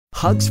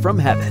Hugs from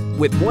Heaven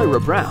with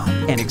Moira Brown,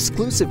 an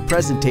exclusive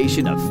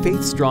presentation of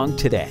Faith Strong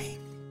Today.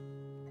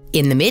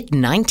 In the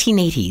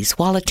mid-1980s,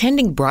 while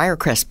attending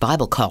Briarcrest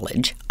Bible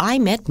College, I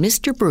met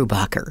Mr.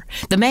 Brubacher,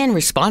 the man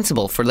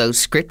responsible for those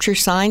scripture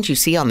signs you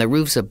see on the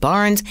roofs of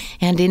barns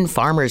and in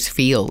farmers'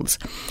 fields.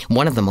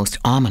 One of the most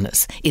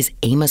ominous is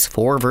Amos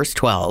 4, verse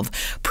 12,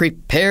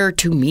 "Prepare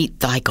to meet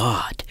thy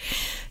God."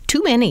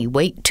 Too many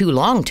wait too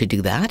long to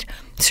do that.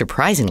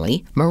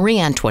 Surprisingly, Marie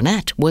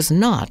Antoinette was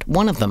not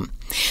one of them.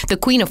 The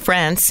Queen of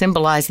France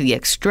symbolized the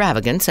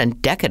extravagance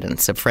and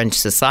decadence of French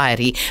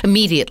society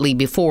immediately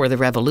before the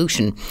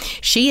Revolution.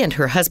 She and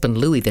her husband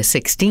Louis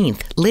XVI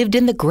lived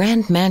in the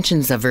grand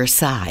mansions of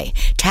Versailles,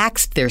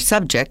 taxed their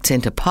subjects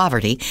into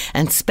poverty,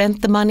 and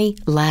spent the money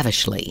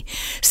lavishly.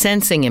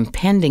 Sensing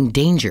impending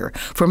danger,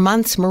 for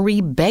months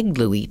Marie begged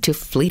Louis to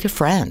flee to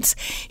France.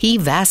 He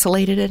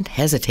vacillated and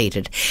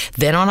hesitated.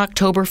 Then on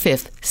October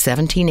 5th,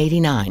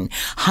 1789,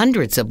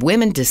 hundreds of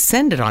women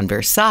descended on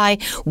Versailles,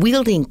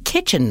 wielding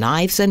kitchen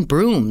knives and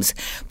brooms.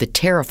 The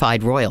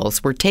terrified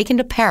royals were taken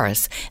to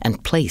Paris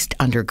and placed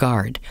under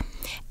guard.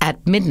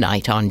 At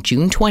midnight on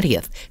June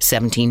 20th,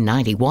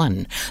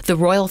 1791, the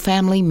royal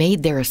family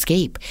made their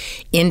escape.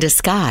 In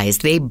disguise,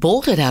 they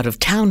bolted out of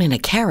town in a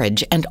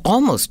carriage and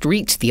almost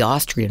reached the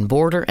Austrian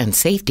border and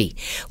safety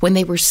when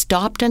they were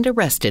stopped and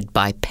arrested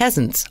by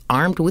peasants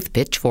armed with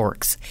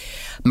pitchforks.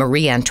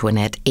 Marie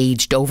Antoinette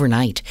aged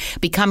overnight,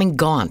 becoming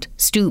gaunt,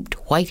 stooped,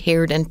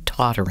 white-haired, and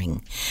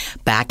tottering.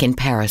 Back in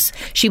Paris,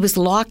 she was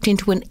locked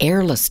into an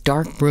airless,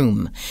 dark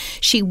room.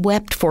 She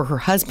wept for her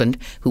husband,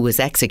 who was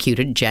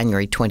executed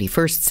January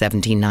 21st,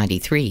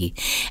 1793,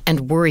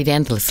 and worried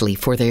endlessly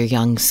for their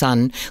young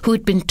son, who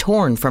had been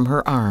torn from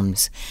her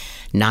arms.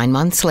 9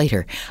 months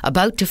later,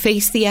 about to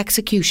face the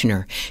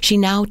executioner, she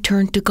now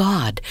turned to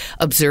God,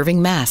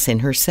 observing Mass in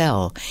her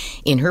cell.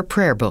 In her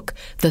prayer book,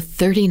 the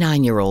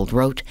 39-year-old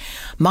wrote,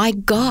 "My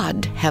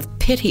God, have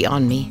pity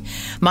on me.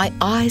 My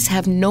eyes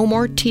have no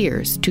more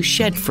tears to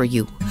shed for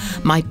you,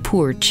 my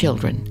poor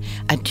children.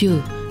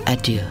 Adieu,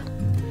 adieu."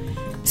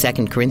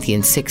 2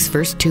 Corinthians 6,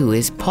 verse 2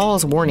 is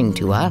Paul's warning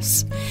to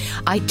us.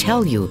 "I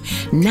tell you,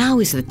 now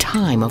is the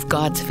time of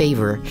God's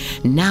favor.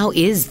 Now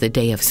is the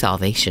day of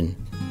salvation."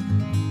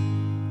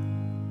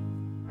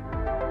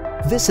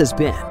 This has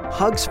been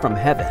Hugs from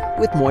Heaven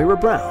with Moira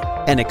Brown,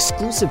 an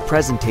exclusive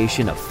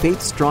presentation of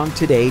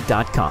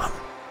FaithStrongToday.com.